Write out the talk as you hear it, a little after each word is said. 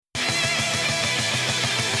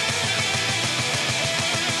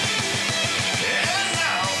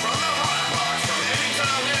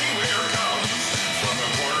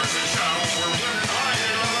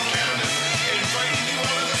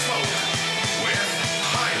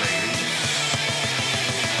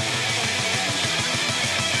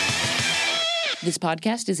This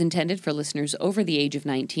podcast is intended for listeners over the age of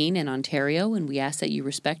 19 in Ontario, and we ask that you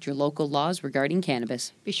respect your local laws regarding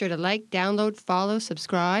cannabis. Be sure to like, download, follow,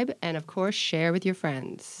 subscribe, and of course, share with your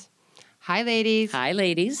friends. Hi, ladies. Hi,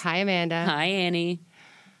 ladies. Hi, Amanda. Hi, Annie.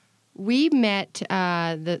 We met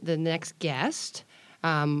the next guest,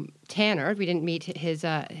 Tanner. We didn't meet his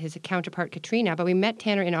counterpart, Katrina, but we met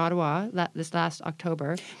Tanner in Ottawa this last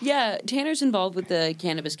October. Yeah, Tanner's involved with the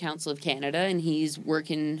Cannabis Council of Canada, and he's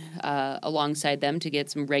working alongside them to get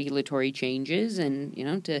some regulatory changes and,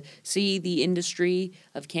 to see the industry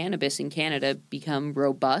of cannabis in Canada become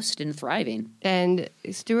robust and thriving. And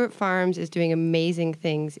Stewart Farms is doing amazing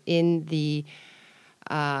things in the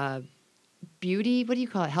beauty, what do you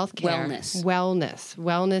call it? Healthcare.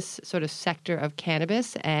 Wellness sort of sector of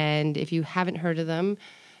cannabis. And if you haven't heard of them,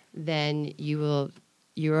 then you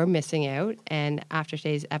are missing out. And after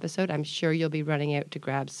today's episode, I'm sure you'll be running out to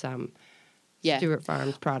grab some Stewart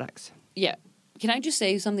Farms products. Yeah. Can I just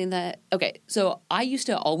say something so I used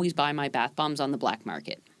to always buy my bath bombs on the black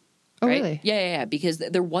market. Oh, right? really? Yeah. Because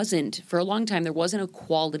for a long time, there wasn't a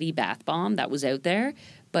quality bath bomb that was out there,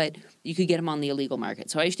 but you could get them on the illegal market.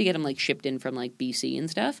 So I used to get them shipped in from BC and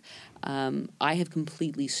stuff. I have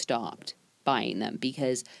completely stopped buying them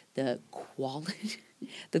because the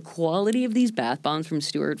quality of these bath bombs from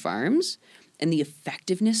Stewart Farms and the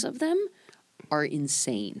effectiveness of them are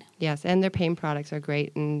insane. Yes, and their pain products are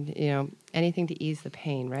great, and anything to ease the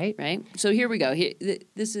pain, right? Right. So here we go.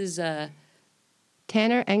 This is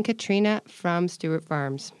Tanner and Katrina from Stewart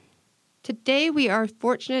Farms. Today we are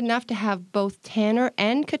fortunate enough to have both Tanner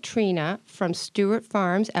and Katrina from Stewart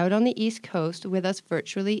Farms out on the East Coast with us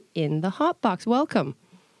virtually in the Hot Box. Welcome.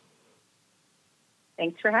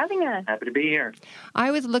 Thanks for having us. Happy to be here.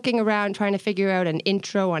 I was looking around trying to figure out an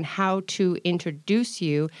intro on how to introduce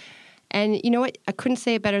you. And you know what? I couldn't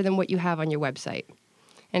say it better than what you have on your website.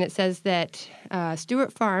 And it says that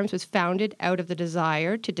Stewart Farms was founded out of the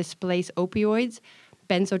desire to displace opioids,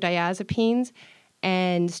 benzodiazepines,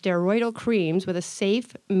 and steroidal creams with a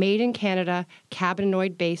safe, made-in-Canada,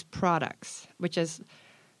 cannabinoid-based products, which is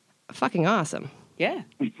fucking awesome. Yeah.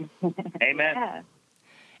 Amen. Yeah.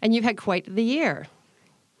 And you've had quite the year.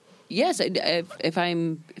 Yes, if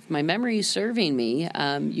my memory is serving me,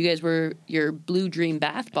 you guys your Blue Dream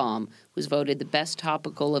Bath Bomb was voted the best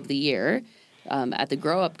topical of the year at the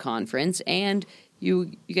Grow Up Conference, and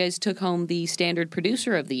you guys took home the Standard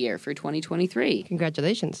Producer of the Year for 2023.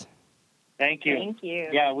 Congratulations. Thank you. Thank you.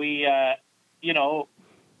 Yeah, we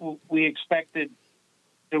expected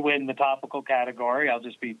to win the topical category. I'll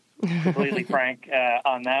just be completely frank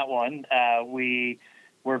on that one. We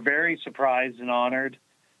were very surprised and honored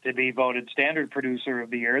to be voted Standard Producer of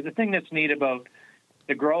the Year. The thing that's neat about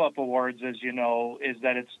the Grow Up Awards, as you know, is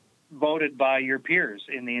that it's voted by your peers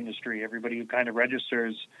in the industry, everybody who kind of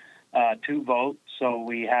registers to vote. So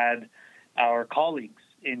we had our colleagues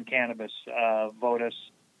in cannabis vote us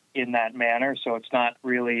in that manner. So it's not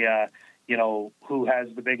really, who has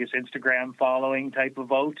the biggest Instagram following type of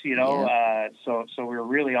vote, Yeah. So we were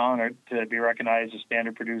really honored to be recognized as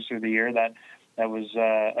Standard Producer of the Year. That was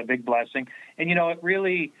a big blessing. And, it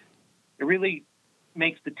really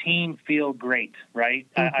makes the team feel great, right?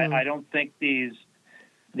 Mm-hmm. I don't think these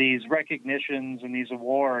recognitions and these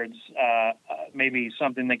awards, maybe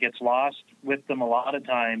something that gets lost with them a lot of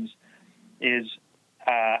times is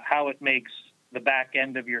how it makes the back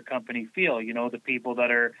end of your company feel. The people that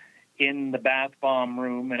are in the bath bomb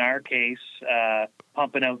room, in our case,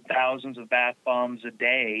 pumping out thousands of bath bombs a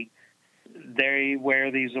day, they wear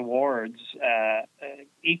these awards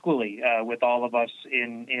equally with all of us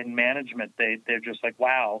in management. They're just like,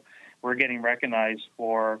 wow, we're getting recognized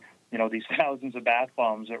for these thousands of bath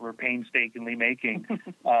bombs that we're painstakingly making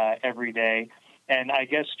every day. And I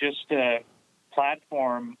guess just a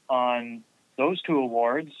platform on those two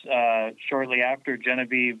awards, shortly after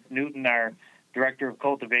Genevieve Newton, our Director of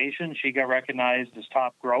Cultivation, she got recognized as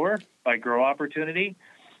top grower by Grow Opportunity,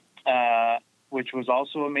 which was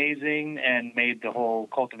also amazing and made the whole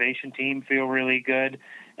cultivation team feel really good.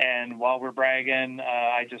 And while we're bragging,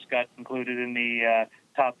 I just got included in the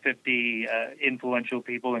top 50 influential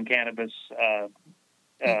people in cannabis,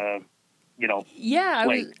 Yeah,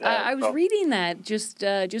 slate. I was reading that just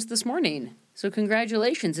this morning. So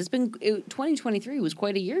congratulations. 2023 was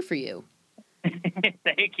quite a year for you.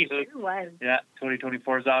 Thank you. It was. Yeah,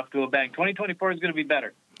 2024 is off to a bang. 2024 is going to be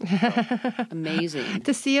better. Amazing.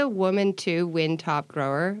 To see a woman too win top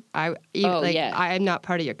grower, I am not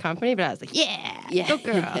part of your company, but I was like, yeah. Go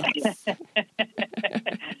girls.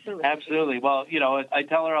 Absolutely. Well, I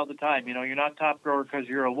tell her all the time, you're not top grower because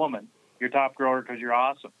you're a woman. You're top grower because you're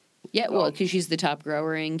awesome. Yeah, well, because she's the top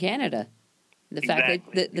grower in Canada. The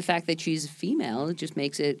Exactly. the fact that she's female, it just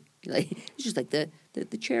makes it like it's just like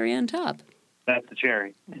the cherry on top. That's the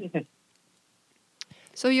cherry.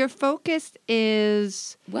 So your focus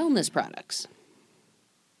is Wellness products.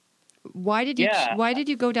 why did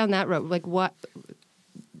you go down that road? Like what?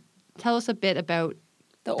 Tell us a bit about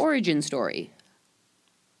The origin story.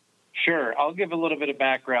 Sure. I'll give a little bit of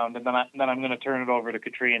background, and then I'm going to turn it over to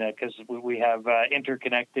Katrina because we have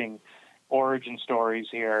interconnecting origin stories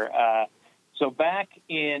here. So back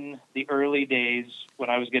in the early days when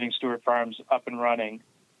I was getting Stewart Farms up and running,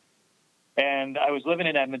 and I was living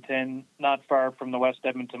in Edmonton, not far from the West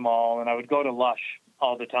Edmonton Mall, and I would go to Lush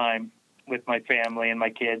all the time with my family and my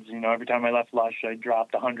kids. You know, every time I left Lush, I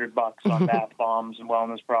dropped $100 on bath bombs and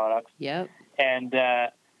wellness products. Yep. And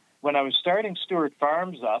when I was starting Stewart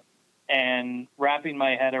Farms up and wrapping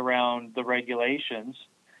my head around the regulations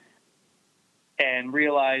and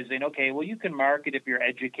realizing, okay, well, you can market if you're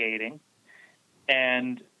educating.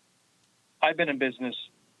 And I've been in business,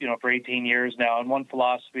 you know, for 18 years now. And one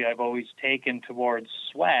philosophy I've always taken towards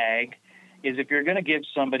swag is if you're going to give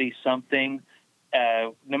somebody something,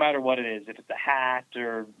 no matter what it is, if it's a hat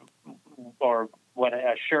or what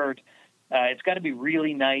a shirt, it's got to be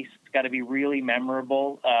really nice. It's got to be really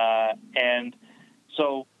memorable. And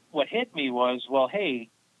so what hit me was, well, hey,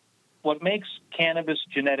 what makes cannabis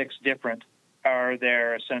genetics different are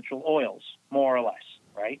their essential oils, more or less,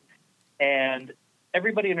 right? And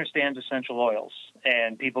everybody understands essential oils.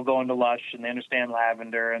 And people go into Lush and they understand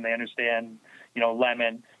lavender and they understand, you know,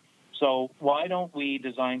 lemon. So why don't we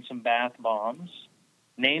design some bath bombs,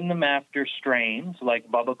 name them after strains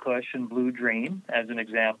like Bubba Kush and Blue Dream, as an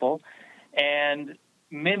example, and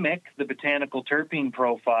mimic the botanical terpene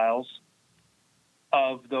profiles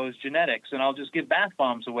of those genetics. And I'll just give bath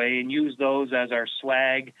bombs away and use those as our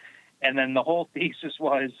swag. And then the whole thesis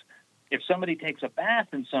was, if somebody takes a bath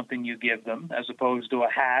in something you give them, as opposed to a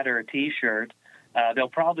hat or a T-shirt, they'll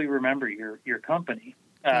probably remember your company.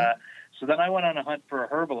 So then I went on a hunt for a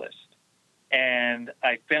herbalist, and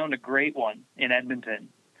I found a great one in Edmonton.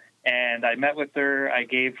 And I met with her. I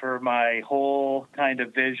gave her my whole kind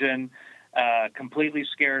of vision, completely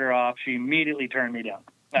scared her off. She immediately turned me down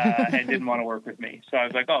and didn't want to work with me. So I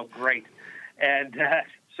was like, oh, great. And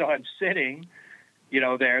so I'm sitting, you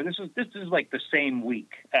know, there. This is like the same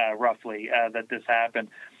week, roughly, that this happened.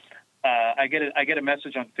 I get a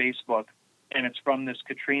message on Facebook, and it's from this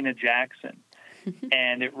Katrina Jackson.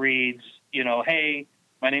 And it reads, you know, hey,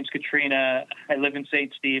 my name's Katrina. I live in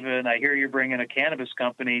St. Stephen. I hear you're bringing a cannabis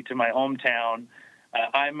company to my hometown.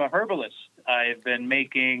 I'm a herbalist. I've been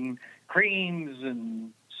making creams and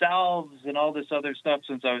salves and all this other stuff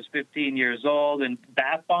since I was 15 years old. And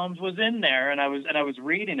bath bombs was in there, and I was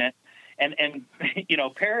reading it, and you know,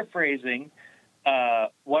 paraphrasing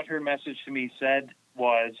what her message to me said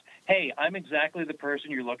was, hey, I'm exactly the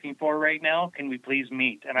person you're looking for right now. Can we please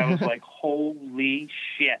meet? And I was like, holy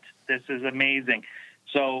shit, this is amazing.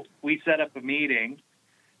 So we set up a meeting,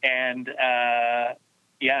 and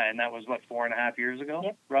and that was, 4.5 years ago,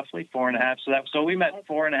 Yep. roughly 4.5. So we met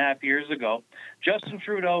 4.5 years ago. Justin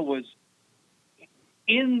Trudeau was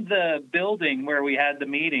in the building where we had the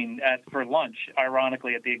meeting for lunch,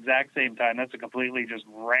 ironically, at the exact same time. That's a completely just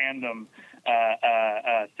random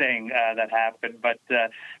thing that happened, but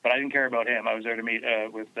I didn't care about him. I was there to meet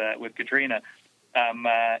with Katrina.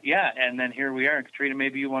 And then here we are. Katrina,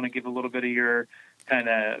 maybe you want to give a little bit of your kind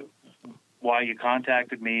of why you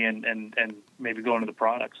contacted me and maybe go into the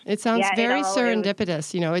products. It sounds very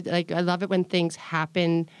serendipitous. You know, I love it when things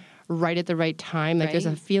happen right at the right time. Like there's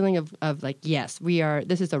a feeling of like, yes,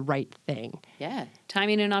 this is the right thing. Yeah.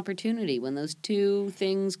 Timing and opportunity. When those two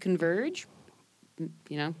things converge,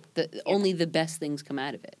 you know, only the best things come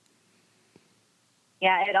out of it.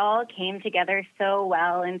 Yeah, it all came together so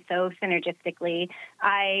well and so synergistically.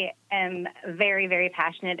 I am very, very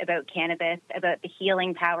passionate about cannabis, about the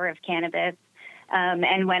healing power of cannabis.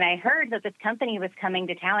 And when I heard that this company was coming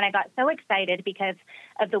to town, I got so excited because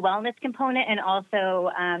of the wellness component and also,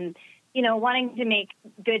 wanting to make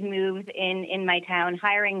good moves in my town,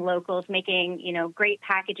 hiring locals, making, great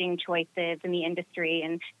packaging choices in the industry.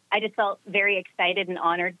 And I just felt very excited and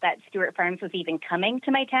honored that Stewart Farms was even coming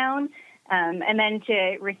to my town. And then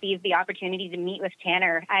to receive the opportunity to meet with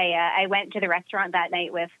Tanner, I went to the restaurant that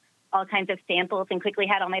night with all kinds of samples and quickly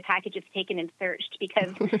had all my packages taken and searched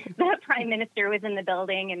because the Prime Minister was in the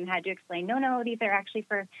building and had to explain, no, these are actually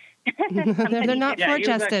for They're not for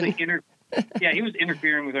Justin. He was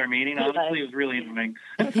interfering with our meeting. Honestly, it was really annoying.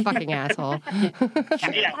 Fucking asshole.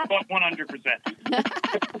 Yeah, 100%.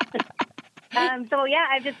 So yeah,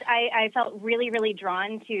 I felt really, really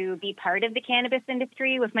drawn to be part of the cannabis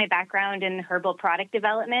industry with my background in herbal product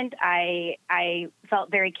development. I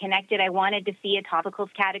felt very connected. I wanted to see a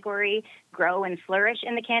topicals category grow and flourish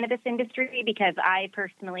in the cannabis industry because I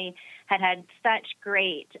personally had such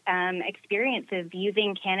great experiences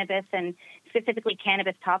using cannabis and specifically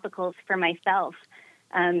cannabis topicals for myself.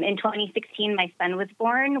 In 2016, my son was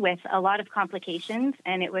born with a lot of complications,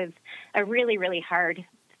 and it was a really, really hard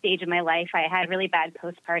stage of my life. I had really bad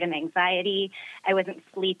postpartum anxiety. I wasn't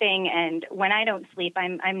sleeping, and when I don't sleep,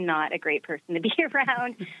 I'm not a great person to be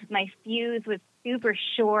around. My fuse was super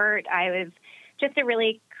short. I was just a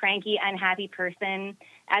really cranky, unhappy person.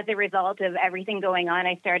 As a result of everything going on,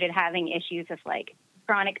 I started having issues with like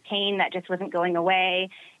chronic pain that just wasn't going away,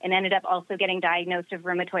 and ended up also getting diagnosed with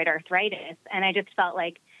rheumatoid arthritis. And I just felt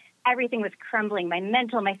like everything was crumbling. My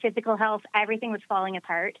mental, my physical health, everything was falling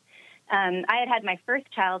apart. I had my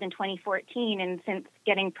first child in 2014, and since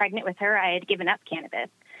getting pregnant with her, I had given up cannabis.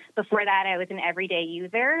 Before that, I was an everyday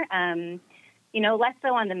user, less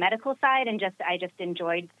so on the medical side, and I just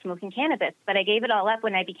enjoyed smoking cannabis. But I gave it all up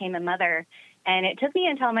when I became a mother, and it took me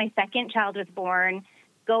until my second child was born,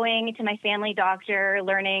 going to my family doctor,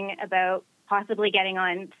 learning about possibly getting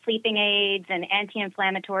on sleeping aids and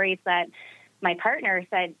anti-inflammatories, that my partner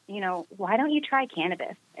said, why don't you try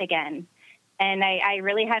cannabis again? And I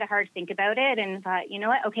really had a hard think about it and thought, you know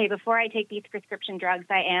what, okay, before I take these prescription drugs,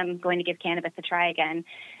 I am going to give cannabis a try again.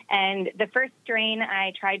 And the first strain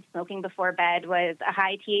I tried smoking before bed was a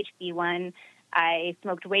high THC one. I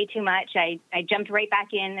smoked way too much. I jumped right back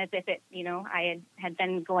in as if it, I had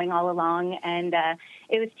been going all along, and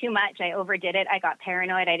it was too much. I overdid it. I got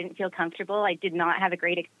paranoid. I didn't feel comfortable. I did not have a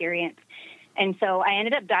great experience. And so I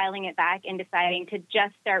ended up dialing it back and deciding to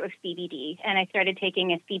just start with CBD. And I started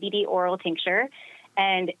taking a CBD oral tincture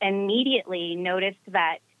and immediately noticed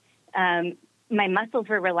that my muscles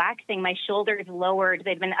were relaxing. My shoulders lowered.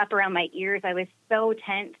 They'd been up around my ears. I was so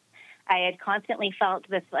tense. I had constantly felt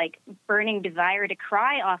this like burning desire to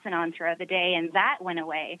cry off and on throughout the day, and that went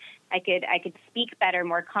away. I could speak better,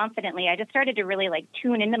 more confidently. I just started to really like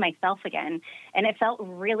tune into myself again, and it felt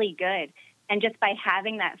really good. And just by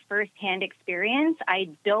having that firsthand experience, I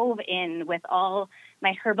dove in with all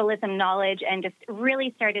my herbalism knowledge and just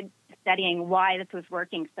really started studying why this was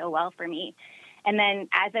working so well for me. And then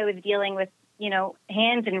as I was dealing with,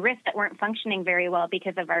 hands and wrists that weren't functioning very well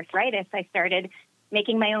because of arthritis, I started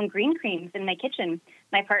making my own green creams in my kitchen.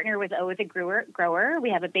 My partner was always a grower. We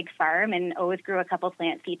have a big farm and always grew a couple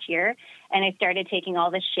plants each year. And I started taking all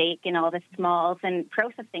the shake and all the smalls and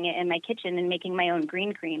processing it in my kitchen and making my own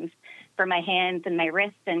green creams for my hands and my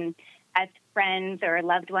wrists. And as friends or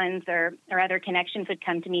loved ones or other connections would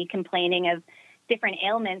come to me complaining of different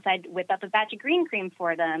ailments, I'd whip up a batch of green cream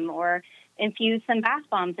for them or infuse some bath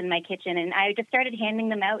bombs in my kitchen. And I just started handing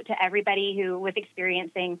them out to everybody who was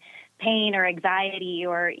experiencing pain or anxiety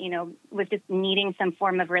or, was just needing some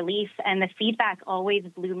form of relief. And the feedback always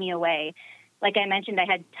blew me away. Like I mentioned, I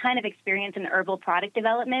had a ton of experience in herbal product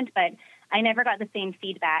development, but I never got the same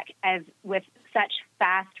feedback as with such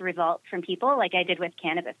fast results from people like I did with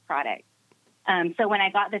cannabis products. So when I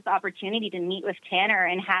got this opportunity to meet with Tanner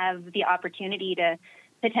and have the opportunity to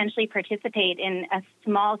potentially participate in a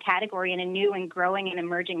small category in a new and growing and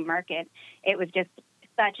emerging market, it was just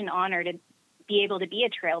such an honor to be able to be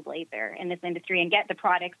a trailblazer in this industry and get the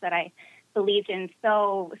products that I believed in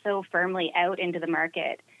so firmly out into the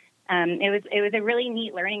market. It was a really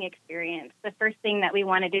neat learning experience. The first thing that we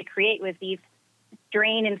wanted to create was these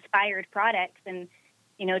strain-inspired products, and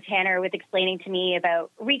Tanner was explaining to me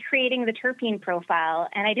about recreating the terpene profile,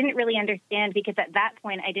 and I didn't really understand because at that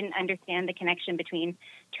point I didn't understand the connection between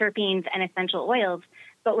terpenes and essential oils.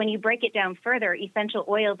 But when you break it down further, essential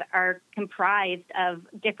oils are comprised of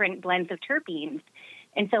different blends of terpenes.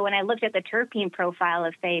 And so when I looked at the terpene profile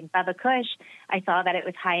of, say, Bubba Kush, I saw that it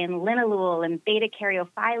was high in linalool and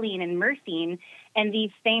beta-caryophyllene and myrcene, and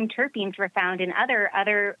these same terpenes were found in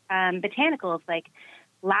other botanicals like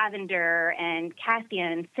lavender and cassia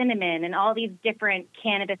and cinnamon and all these different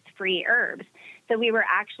cannabis-free herbs. So we were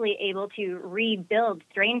actually able to rebuild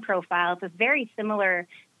strain profiles with very similar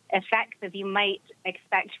effects as you might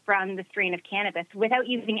expect from the strain of cannabis without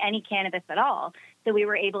using any cannabis at all. So we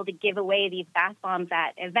were able to give away these bath bombs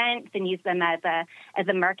at events and use them as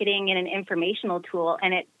a marketing and an informational tool,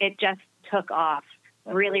 and it just took off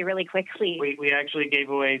really, really quickly. We actually gave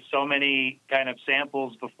away so many kind of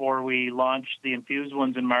samples before we launched the infused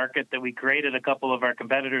ones in market that we created a couple of our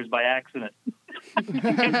competitors by accident.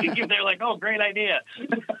 They're like, oh, great idea.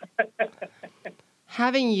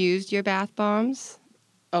 Having used your bath bombs,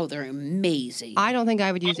 Oh, they're amazing. I don't think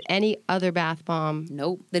I would use any other bath bomb.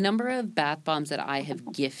 Nope. The number of bath bombs that I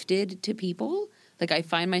have gifted to people, like I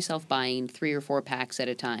find myself buying 3 or 4 packs at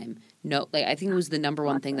a time. No, like I think it was the number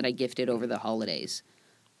one thing that I gifted over the holidays.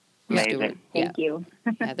 Amazing. Stewart. Thank you.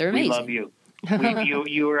 Yeah, they're amazing. We love you.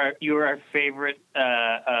 You are our favorite.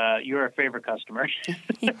 You're our favorite customer.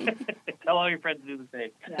 Tell all your friends to do the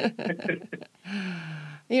same.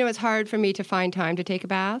 It's hard for me to find time to take a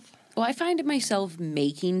bath. Well, I find myself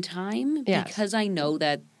making time because I know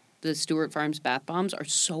that the Stewart Farms bath bombs are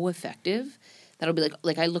so effective that I'll be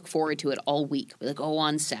like I look forward to it all week. I'll be like,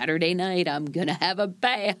 on Saturday night, I'm going to have a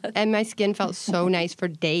bath. And my skin felt so nice for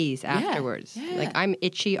days afterwards. Yeah. Like, I'm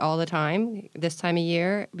itchy all the time this time of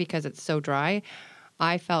year because it's so dry.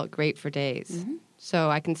 I felt great for days. Mm-hmm. So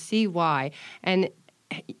I can see why. And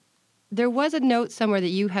there was a note somewhere that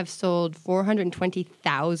you have sold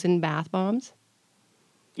 420,000 bath bombs.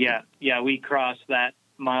 Yeah, we crossed that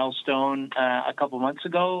milestone a couple months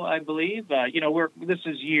ago, I believe. This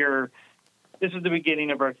is the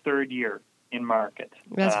beginning of our 3rd year in market.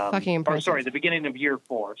 That's fucking impressive. The beginning of year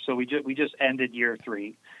 4. So we just ended year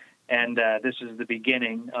 3, and this is the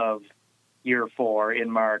beginning of year 4 in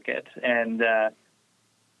market. And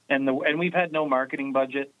we've had no marketing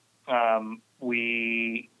budget.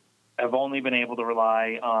 We have only been able to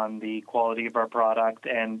rely on the quality of our product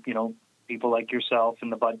and people like yourself and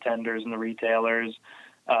the bud tenders and the retailers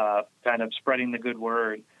kind of spreading the good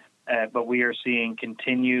word. But we are seeing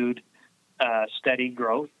continued steady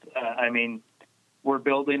growth. We're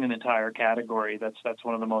building an entire category. That's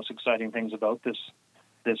one of the most exciting things about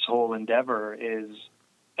this whole endeavor is,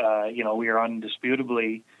 we are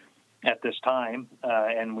undisputably at this time,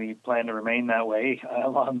 and we plan to remain that way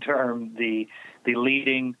long term, the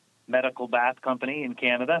leading medical bath company in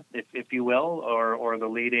Canada, if you will, or the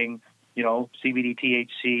leading CBD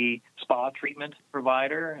THC spa treatment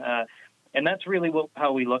provider. And that's really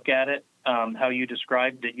how we look at it. How you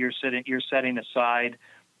described it, you're setting aside,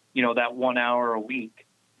 that 1 hour a week.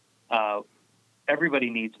 Everybody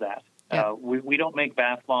needs that. Yeah. We don't make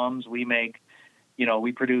bath bombs. We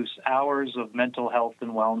produce hours of mental health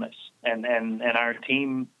and wellness, and our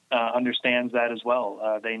team understands that as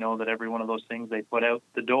well. They know that every one of those things they put out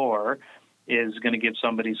the door is going to give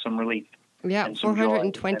somebody some relief. Yeah,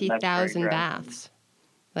 420,000 baths.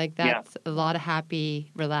 Like, that's a lot of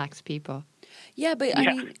happy, relaxed people. Yeah, but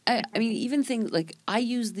I mean, even things like I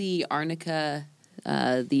use the arnica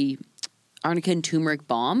and turmeric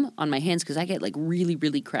balm on my hands because I get like really,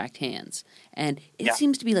 really cracked hands, and it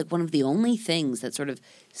seems to be like one of the only things that sort of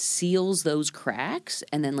seals those cracks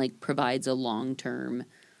and then like provides a long-term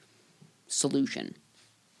solution.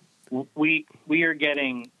 We are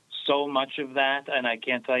getting so much of that, and I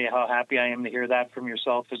can't tell you how happy I am to hear that from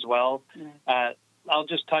yourself as well. I'll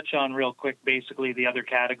just touch on real quick, basically, the other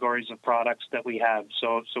categories of products that we have.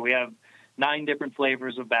 So we have 9 different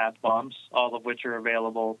flavors of bath bombs, all of which are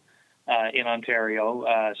available in Ontario.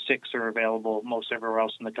 6 are available most everywhere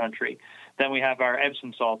else in the country. Then we have our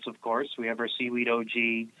Epsom salts, of course. We have our Seaweed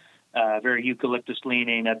OG, very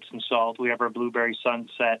eucalyptus-leaning Epsom salt. We have our Blueberry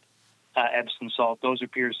Sunset Epsom salt. Those are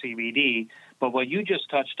pure CBD. But what you just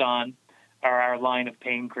touched on are our line of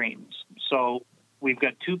pain creams. So we've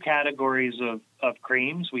got 2 categories of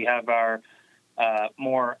creams. We have our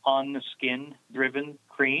more on-the-skin driven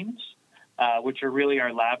creams, which are really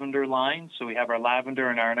our lavender line. So we have our lavender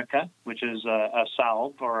and arnica, which is a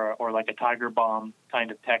salve or like a tiger balm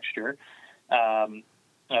kind of texture.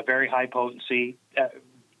 A very high potency,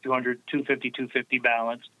 250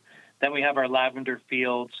 balanced. Then we have our Lavender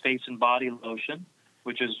Fields face and body lotion,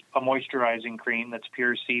 which is a moisturizing cream that's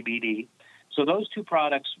pure CBD. So those 2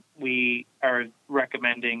 products we are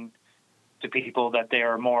recommending to people that they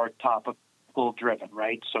are more topical driven,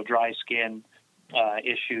 right? So dry skin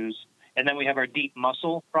issues. And then we have our deep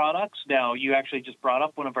muscle products. Now, you actually just brought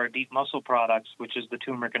up one of our deep muscle products, which is the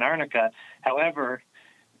turmeric and arnica. However,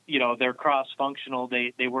 they're cross-functional.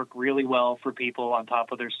 They work really well for people on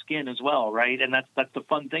top of their skin as well, right? And that's the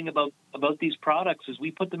fun thing about these products is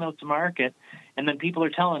we put them out to market, and then people are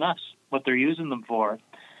telling us what they're using them for.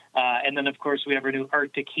 And then, of course, we have our new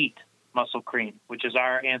Arctic Heat muscle cream, which is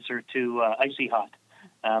our answer to Icy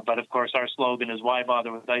Hot. But, of course, our slogan is, why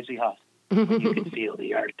bother with Icy Hot? You can feel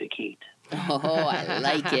the Arctic heat. Oh, I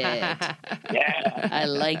like it. Yeah. I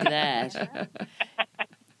like that.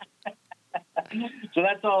 So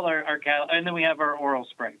that's all our and then we have our oral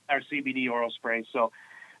spray, our CBD oral spray. So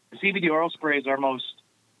the CBD oral spray is our most,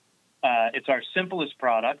 it's our simplest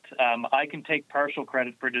product. I can take partial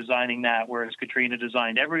credit for designing that, whereas Katrina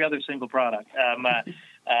designed every other single product.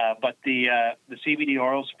 But the CBD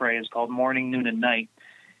oral spray is called Morning, Noon, and Night.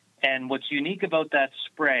 And what's unique about that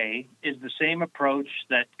spray is the same approach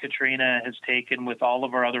that Katrina has taken with all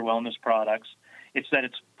of our other wellness products. It's that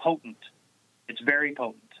it's potent. It's very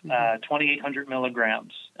potent, 2,800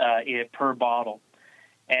 milligrams per bottle.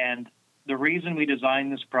 And the reason we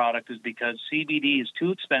designed this product is because CBD is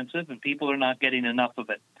too expensive and people are not getting enough of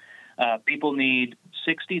it. People need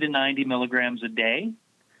 60 to 90 milligrams a day,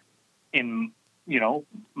 in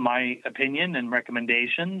my opinion and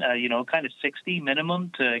recommendation, kind of 60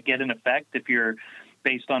 minimum to get an effect if you're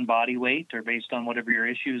based on body weight or based on whatever your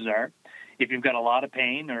issues are. If you've got a lot of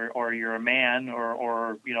pain or you're a man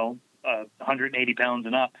or 180 pounds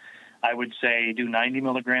and up, I would say do 90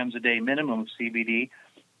 milligrams a day minimum of CBD.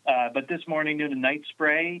 But this morning, noon, and night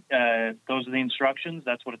spray, those are the instructions.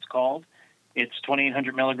 That's what it's called. It's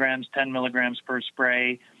 2,800 milligrams, 10 milligrams per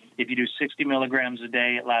spray. If you do 60 milligrams a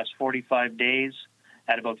day, it lasts 45 days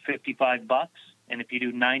at about $55. And if you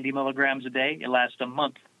do 90 milligrams a day, it lasts a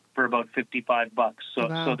month for about $55. So,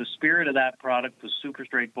 Wow. So the spirit of that product was super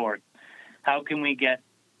straightforward. How can we get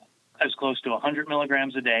as close to 100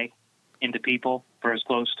 milligrams a day into people for as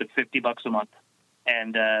close to $50 a month?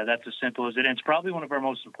 And that's as simple as it. And it's probably one of our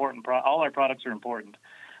most important. All our products are important,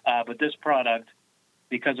 but this product,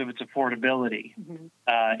 because of its affordability,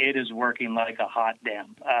 it is working like a hot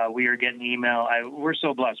damn. We are getting email. We're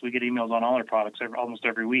so blessed. We get emails on all our products almost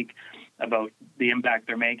every week about the impact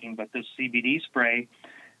they're making. But this CBD spray,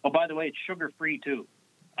 oh, by the way, it's sugar-free too.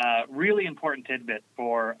 Really important tidbit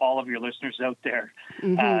for all of your listeners out there.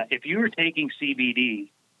 If you are taking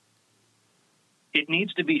CBD, it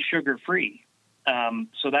needs to be sugar-free.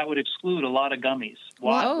 So that would exclude a lot of gummies.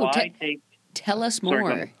 Why take... Tell us more.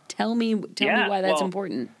 Sorry, tell me why that's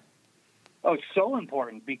important. Oh, it's so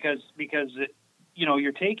important because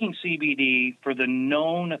you're taking CBD for the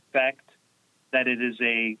known effect that it is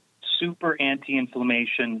a super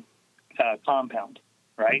anti-inflammation compound,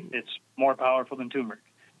 right? It's more powerful than turmeric.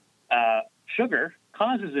 Sugar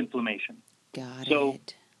causes inflammation. Got so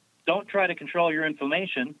it. Don't try to control your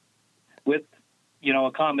inflammation with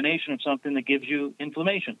a combination of something that gives you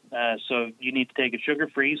inflammation. So you need to take it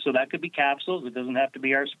sugar-free. So that could be capsules. It doesn't have to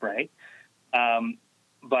be our spray.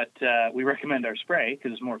 But we recommend our spray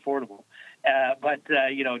because it's more affordable. But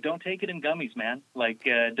don't take it in gummies, man. Like,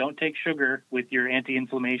 don't take sugar with your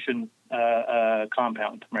anti-inflammation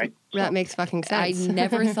compound, right? That makes fucking sense. I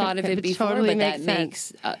never thought of it before, totally but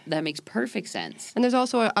makes that makes perfect sense. And there's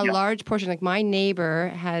also a large portion, like my neighbor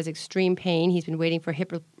has extreme pain. He's been waiting for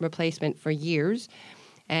hip replacement for years,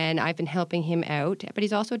 and I've been helping him out, but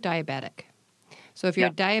he's also diabetic. So if you're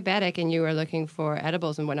diabetic and you are looking for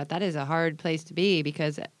edibles and whatnot, that is a hard place to be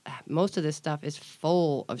because most of this stuff is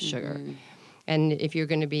full of sugar. And if you're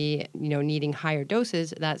going to be, needing higher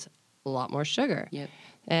doses, that's a lot more sugar. Yep.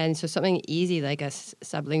 And so something easy like a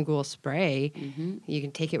sublingual spray, you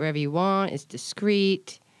can take it wherever you want. It's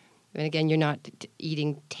discreet. And again, you're not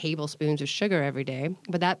eating tablespoons of sugar every day.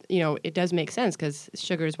 But that, it does make sense because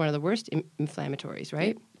sugar is one of the worst inflammatories,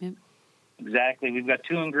 right? Yep. Exactly. We've got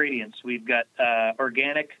two ingredients. We've got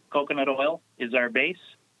organic coconut oil is our base,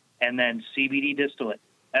 and then CBD distillate.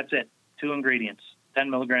 That's it. Two ingredients, 10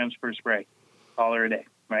 milligrams per spray, $1 a day,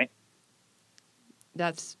 right?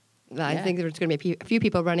 I think there's going to be a few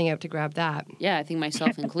people running out to grab that. Yeah, I think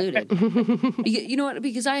myself included. You know what?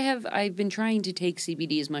 Because I've been trying to take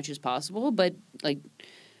CBD as much as possible, but like,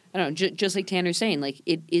 I don't know, just like Tanner's saying, like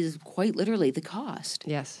it is quite literally the cost.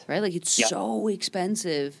 Yes. Right? Like it's so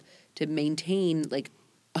expensive to maintain like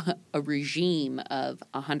a regime of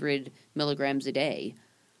 100 milligrams a day.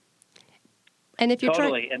 And if you're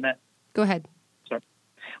totally, and that. Go ahead. Sorry.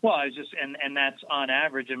 Well, I was just, and that's on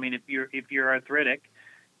average. I mean, if you're arthritic,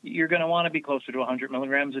 you're going to want to be closer to 100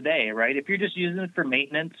 milligrams a day, right? If you're just using it for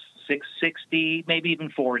maintenance, 660, maybe even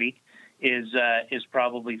 40 is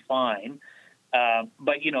probably fine.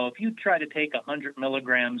 But if you try to take 100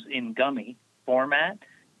 milligrams in gummy format,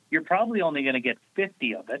 you're probably only going to get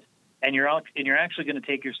 50 of it, and you're actually going to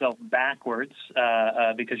take yourself backwards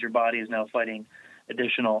because your body is now fighting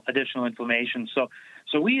additional inflammation.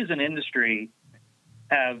 So we as an industry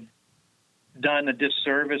have done a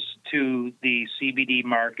disservice to the CBD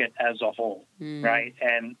market as a whole, right?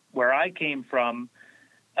 And where I came from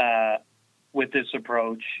with this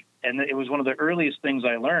approach, and it was one of the earliest things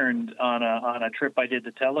I learned on a trip I did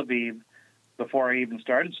to Tel Aviv before I even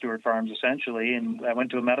started Stewart Farms, essentially, and I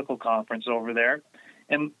went to a medical conference over there.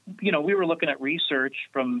 And, we were looking at research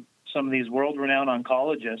from some of these world-renowned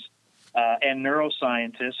oncologists and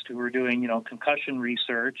neuroscientists who were doing, concussion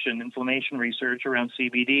research and inflammation research around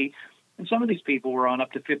CBD. And some of these people were on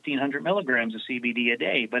up to 1,500 milligrams of CBD a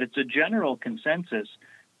day. But it's a general consensus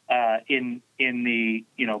in the,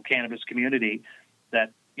 cannabis community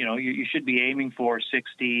that you should be aiming for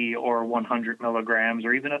 60 or 100 milligrams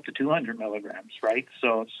or even up to 200 milligrams, right?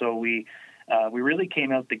 So we really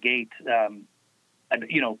came out the gate.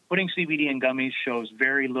 Putting CBD in gummies shows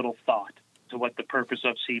very little thought to what the purpose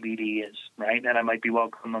of CBD is, right? And I might be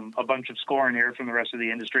welcome a bunch of scorn here from the rest of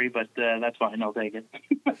the industry, but that's fine. I'll take it.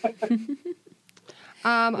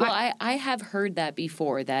 I have heard that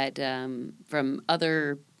before, that from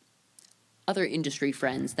other industry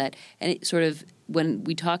friends, that, and it sort of, when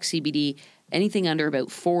we talk CBD, anything under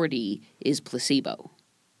about 40 is placebo.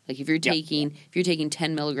 Like if you're taking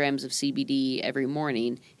 10 milligrams of CBD every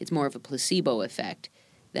morning, it's more of a placebo effect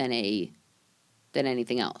than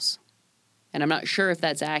anything else. And I'm not sure if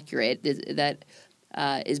that's accurate. That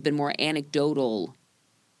has been more anecdotal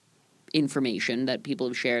information that people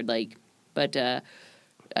have shared. But I've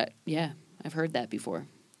heard that before.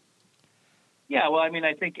 Yeah, well, I mean,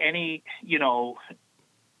 I think anything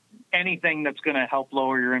that's going to help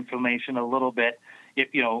lower your inflammation a little bit,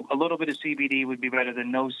 a little bit of CBD would be better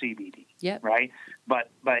than no CBD. Yeah. Right. But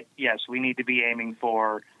yes, we need to be aiming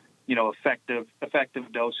for, effective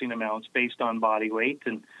dosing amounts based on body weight,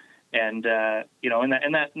 and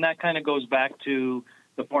that kind of goes back to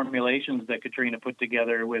the formulations that Katrina put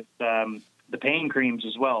together with the pain creams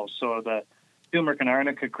as well. So the turmeric and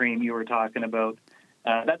arnica cream you were talking about,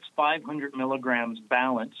 that's 500 milligrams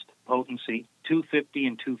balanced potency, 250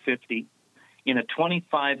 and 250 in a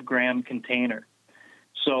 25-gram container.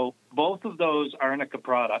 So both of those arnica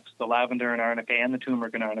products, the lavender and arnica and the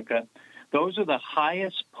turmeric and arnica, those are the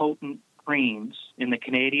highest potent creams in the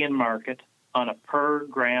Canadian market on a per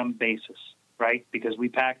gram basis, right? Because we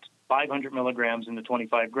packed 500 milligrams into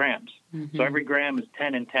 25 grams. Mm-hmm. So every gram is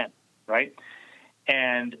 10 and 10, right?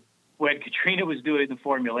 And when Katrina was doing the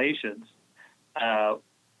formulations,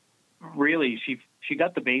 really she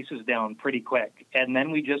got the bases down pretty quick. And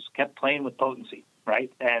then we just kept playing with potency,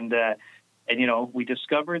 right? And we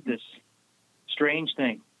discovered this strange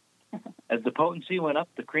thing. As the potency went up,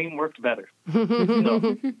 the cream worked better.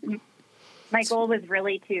 My goal was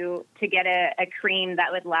really to get a cream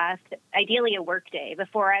that would last, ideally, a work day.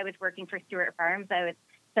 Before I was working for Stewart Farms, I was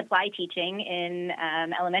supply teaching in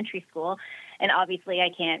elementary school, and obviously I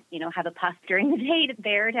can't, have a puff during the day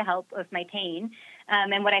there to help with my pain.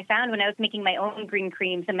 And what I found when I was making my own green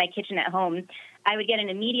creams in my kitchen at home, I would get an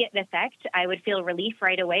immediate effect. I would feel relief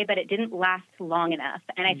right away, but it didn't last long enough.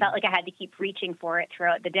 And I felt like I had to keep reaching for it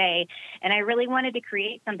throughout the day. And I really wanted to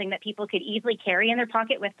create something that people could easily carry in their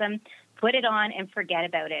pocket with them, put it on and forget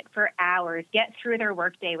about it for hours, get through their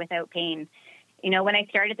workday without pain. When I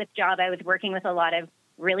started this job, I was working with a lot of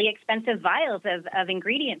really expensive vials of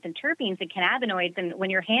ingredients and terpenes and cannabinoids. And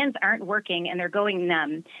when your hands aren't working and they're going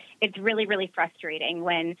numb, it's really, really frustrating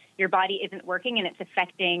when your body isn't working and it's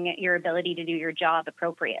affecting your ability to do your job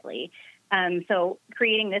appropriately. So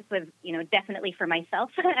creating this was, definitely for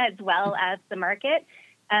myself as well as the market.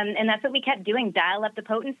 And that's what we kept doing, dial up the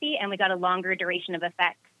potency, and we got a longer duration of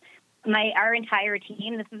effects. Our entire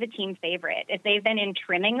team, this is a team favorite. If they've been in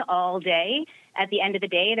trimming all day, at the end of the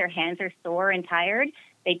day, their hands are sore and tired,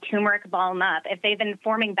 they turmeric balm up. If they've been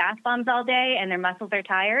forming bath bombs all day and their muscles are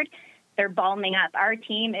tired, they're balming up. Our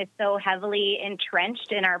team is so heavily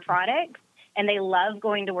entrenched in our products, and they love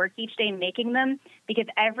going to work each day making them, because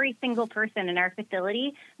every single person in our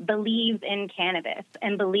facility believes in cannabis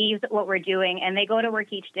and believes what we're doing, and they go to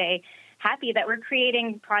work each day happy that we're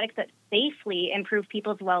creating products that safely improve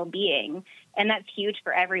people's well-being, and that's huge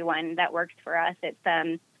for everyone that works for us.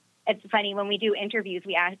 It's funny, when we do interviews,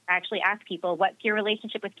 we actually ask people, what's your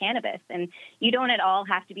relationship with cannabis? And you don't at all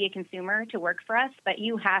have to be a consumer to work for us, but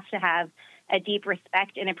you have to have a deep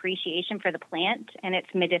respect and appreciation for the plant and its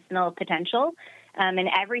medicinal potential. And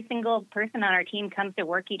every single person on our team comes to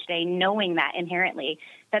work each day knowing that inherently,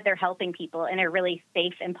 that they're helping people in a really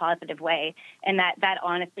safe and positive way. And that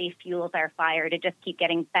honestly fuels our fire to just keep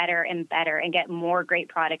getting better and better and get more great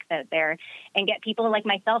products out there and get people like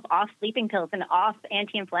myself off sleeping pills and off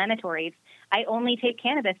anti-inflammatories. I only take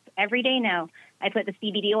cannabis every day now. I put the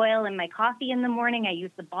CBD oil in my coffee in the morning. I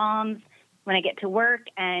use the balms when I get to work,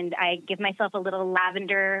 and I give myself a little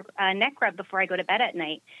lavender neck rub before I go to bed at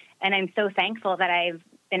night. And I'm so thankful that I've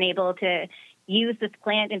been able to use this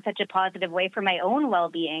plant in such a positive way for my own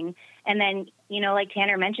well-being. And then, like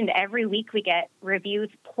Tanner mentioned, every week we get reviews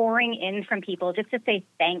pouring in from people just to say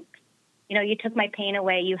thanks. You took my pain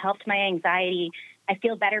away. You helped my anxiety. I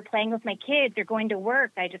feel better playing with my kids or going to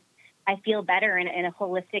work. I feel better in a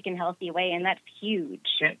holistic and healthy way, and that's huge.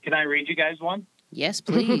 Can I read you guys one? Yes,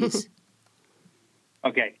 please.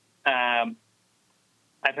 Okay.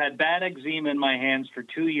 I've had bad eczema in my hands for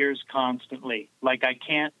 2 years constantly. Like I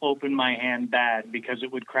can't open my hand bad because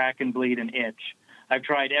it would crack and bleed and itch. I've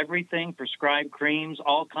tried everything, prescribed creams,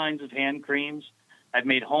 all kinds of hand creams. I've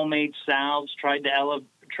made homemade salves, tried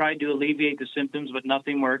to alleviate the symptoms, but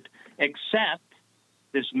nothing worked except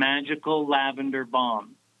this magical lavender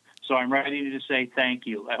balm. So I'm ready to say thank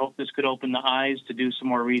you. I hope this could open the eyes to do some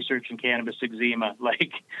more research in cannabis eczema.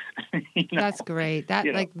 That's great.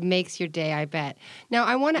 That makes your day, I bet. Now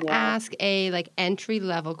I want to ask a entry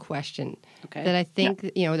level question that I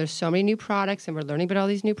think there's so many new products and we're learning about all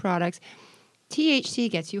these new products. THC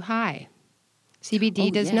gets you high.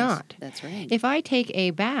 CBD does not. That's right. If I take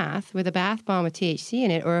a bath with a bath bomb with THC in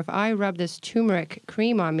it, or if I rub this turmeric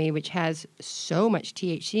cream on me, which has so much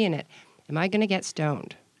THC in it, am I going to get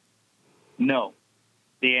stoned? No.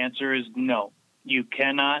 The answer is no. You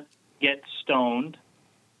cannot get stoned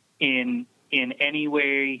in any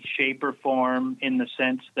way, shape, or form in the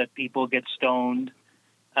sense that people get stoned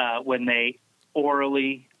when they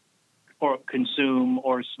orally or consume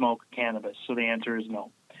or smoke cannabis. So the answer is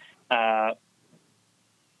no.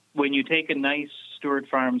 When you take a nice Stewart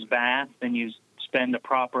Farms bath and you spend a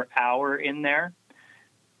proper hour in there,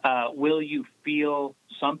 will you feel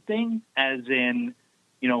something as in,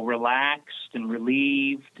 relaxed and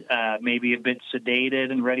relieved, maybe a bit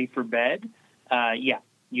sedated and ready for bed? Yeah,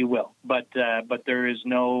 you will. But there is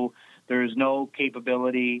no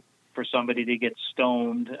capability for somebody to get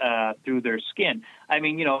stoned through their skin. I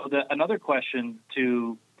mean, another question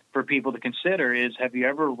for people to consider is, have you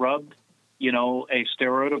ever rubbed a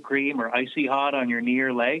steroidal cream or icy hot on your knee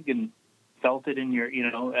or leg and felt it in your,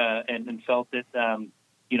 and felt it,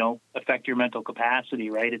 affect your mental capacity,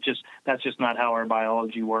 right? That's just not how our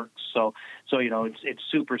biology works. So it's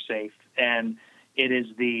super safe, and it is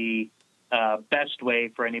the best way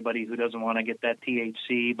for anybody who doesn't want to get that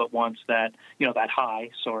THC but wants that, that high,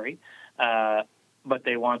 but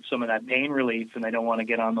they want some of that pain relief and they don't want to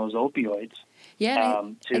get on those opioids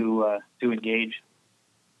to engage.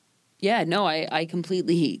 Yeah, no, I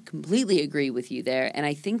completely agree with you there. And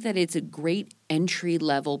I think that it's a great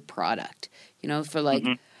entry-level product,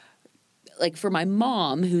 for for my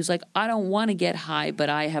mom who's like, I don't want to get high, but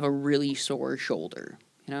I have a really sore shoulder,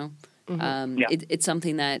 It's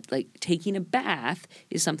something that, taking a bath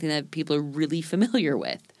is something that people are really familiar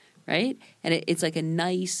with, right? And it's like a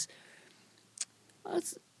nice, I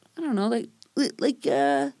don't know, like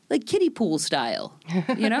kiddie pool style,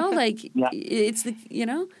 it's the,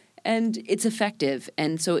 and it's effective.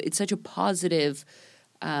 And so it's such a positive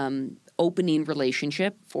opening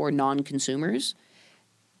relationship for non-consumers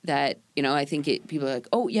that, I think people are like,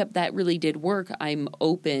 oh, yep, that really did work. I'm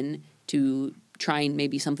open to trying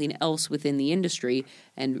maybe something else within the industry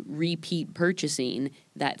and repeat purchasing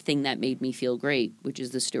that thing that made me feel great, which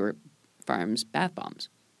is the Stewart Farms bath bombs.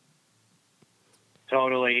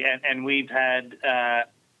 Totally. And we've had...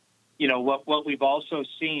 what we've also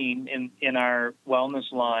seen in our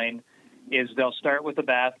wellness line is they'll start with a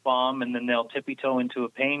bath bomb and then they'll tippy-toe into a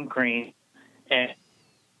pain cream, and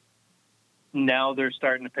now they're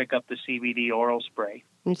starting to pick up the CBD oral spray.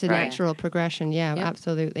 It's a natural progression. Yeah, yep.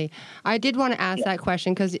 Absolutely. I did want to ask that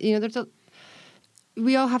question because,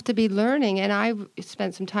 we all have to be learning, and I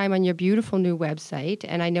spent some time on your beautiful new website,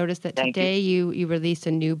 and I noticed that today you released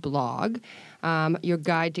a new blog, your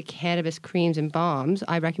guide to cannabis creams and bombs.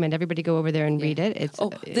 I recommend everybody go over there and read it.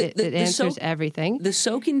 It answers everything. The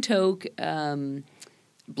Soak and Toke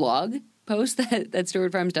blog post that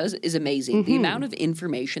Stewart Farms does is amazing. Mm-hmm. The amount of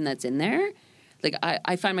information that's in there,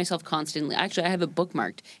 I find myself constantly. Actually, I have it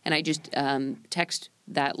bookmarked, and I just text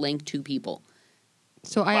that link to people.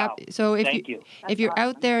 So if you're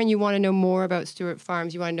out there and you want to know more about Stewart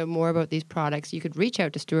Farms, you want to know more about these products, you could reach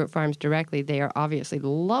out to Stewart Farms directly. They are obviously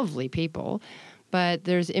lovely people, but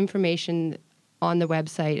there's information on the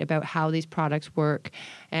website about how these products work,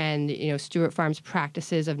 and Stewart Farms'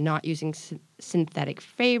 practices of not using synthetic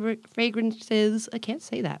fragrances. I can't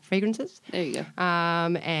say that. Fragrances. There you go.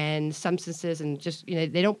 And substances, and just they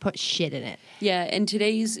don't put shit in it. Yeah, and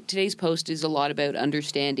today's post is a lot about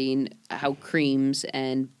understanding how creams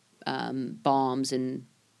and bombs and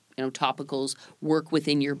topicals work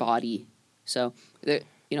within your body. So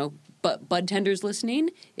but bud tenders listening,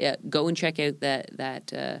 go and check out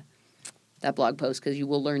that blog post because you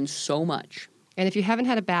will learn so much. And if you haven't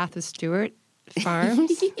had a bath with Stewart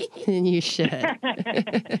Farms, then you should.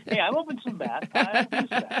 Hey, I'm open some bath.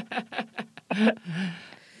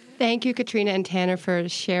 Thank you, Katrina and Tanner, for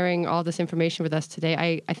sharing all this information with us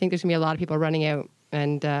today. I think there's going to be a lot of people running out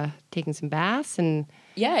and taking some baths. And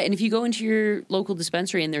if you go into your local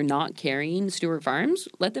dispensary and they're not carrying Stewart Farms,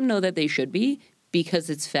 let them know that they should be, because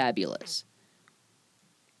it's fabulous.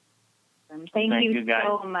 Thank you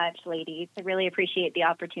so much, ladies. I really appreciate the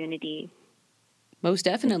opportunity. Most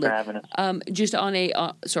definitely. Thanks for having us. Just on a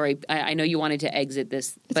sorry, I know you wanted to exit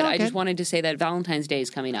this, but I just wanted to say that Valentine's Day is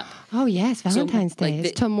coming up. Oh yes, Valentine's Day. like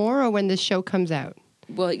It's tomorrow when this show comes out.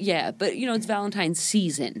 Well, yeah, but it's Valentine's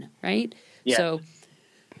season, right? Yes. So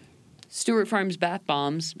Stewart Farms bath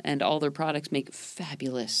bombs and all their products make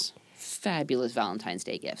fabulous Valentine's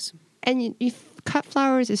Day gifts. And cut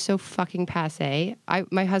flowers is so fucking passe.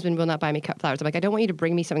 My husband will not buy me cut flowers. I'm like, I don't want you to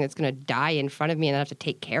bring me something that's going to die in front of me and I have to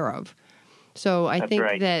take care of. So I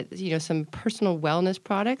think that, some personal wellness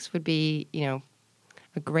products would be,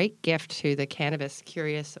 a great gift to the cannabis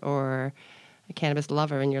curious or a cannabis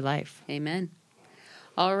lover in your life. Amen.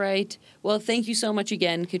 All right. Well, thank you so much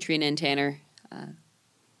again, Katrina and Tanner.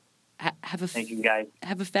 Thank you, guys.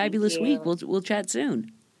 Have a fabulous week. We'll chat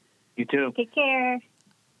soon. You too. Take care.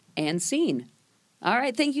 And scene. All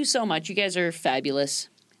right. Thank you so much. You guys are fabulous.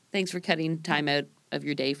 Thanks for cutting time out of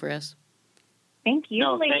your day for us. Thank you.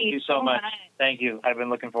 No, thank you so much. Thank you. I've been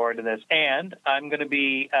looking forward to this. And I'm going to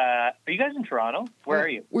be, are you guys in Toronto? Where are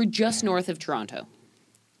you? We're just north of Toronto.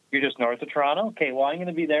 You're just north of Toronto? Okay, well, I'm going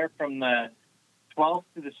to be there from the 12th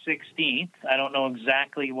to the 16th. I don't know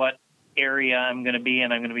exactly what area I'm going to be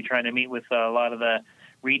in. I'm going to be trying to meet with a lot of the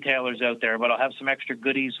retailers out there, but I'll have some extra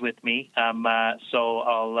goodies with me. So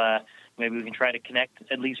I'll maybe we can try to connect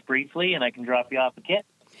at least briefly, and I can drop you off a kit.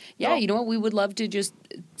 Yeah, you know what? We would love to just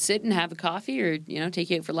sit and have a coffee or, take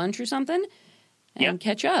you out for lunch or something and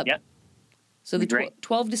catch up. Yeah. So the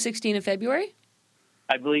 12 to 16 of February?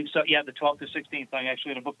 I believe so. Yeah, the 12th to 16th. I'm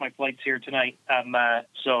actually going to book my flights here tonight.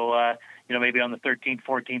 So maybe on the 13th,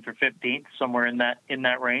 14th, or 15th, somewhere in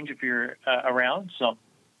that range if you're around. So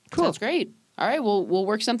cool. That's great. All right, we'll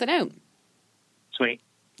work something out. Sweet.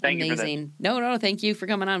 Thank you for this. Amazing. No, thank you for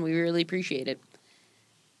coming on. We really appreciate it.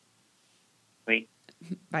 Sweet.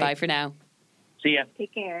 Bye for now. See ya.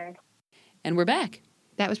 Take care. And we're back.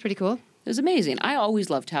 That was pretty cool. It was amazing. I always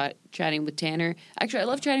love chatting with Tanner. Actually, I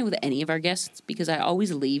love chatting with any of our guests because I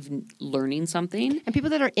always leave learning something. And people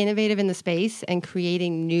that are innovative in the space and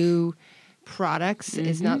creating new products.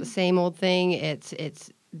 It's not the same old thing.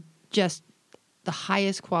 It's just the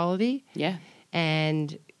highest quality. Yeah.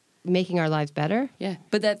 And making our lives better. Yeah.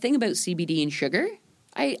 But that thing about CBD and sugar,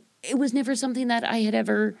 it was never something that I had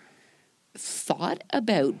ever thought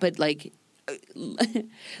about, but like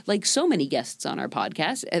so many guests on our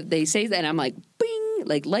podcast, they say that and I'm like, bing,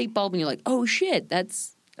 like light bulb, and you're like, oh shit,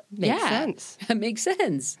 that's makes sense. That makes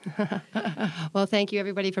sense. Well, thank you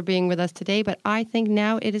everybody for being with us today, but I think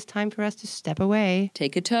now it is time for us to step away,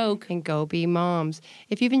 take a toke, and go be moms.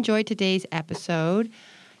 If you've enjoyed today's episode,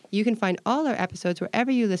 you can find all our episodes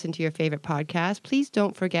wherever you listen to your favorite podcast. Please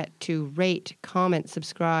don't forget to rate, comment,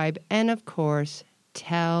 subscribe, and of course,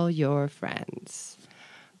 tell your friends.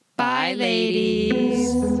 Bye,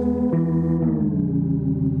 ladies.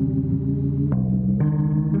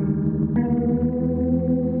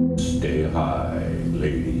 Stay high.